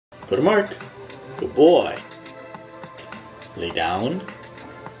Go to mark. Good boy. Lay down.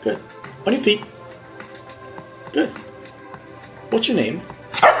 Good. On your feet. Good. What's your name?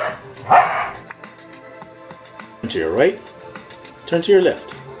 Turn to your right. Turn to your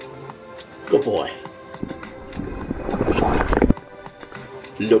left. Good boy.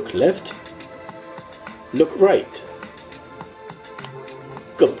 Look left. Look right.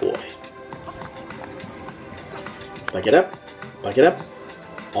 Good boy. Back it up. Back it up.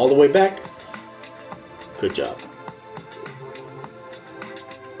 All the way back. Good job.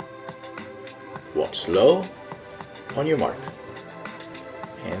 Walk slow. On your mark.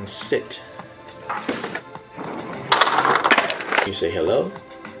 And sit. You say hello.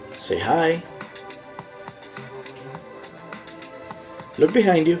 Say hi. Look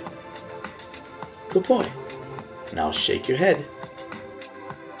behind you. Good boy. Now shake your head.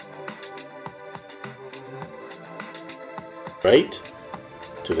 Right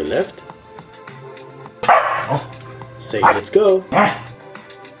to the left. Say let's go.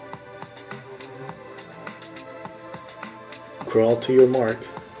 Crawl to your mark.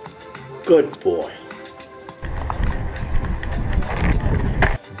 Good boy.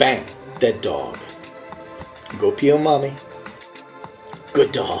 Bang, dead dog. Go pee on mommy.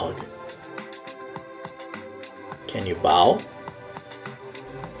 Good dog. Can you bow?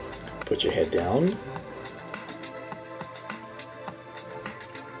 Put your head down.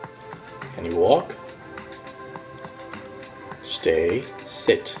 Can you walk? Stay,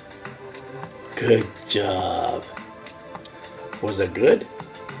 sit. Good job. Was that good?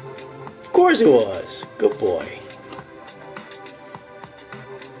 Of course it was. Good boy.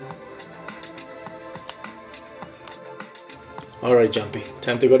 Alright, Jumpy.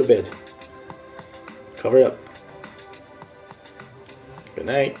 Time to go to bed. Cover up. Good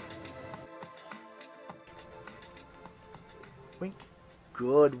night. Wink.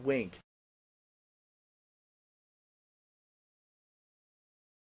 Good wink.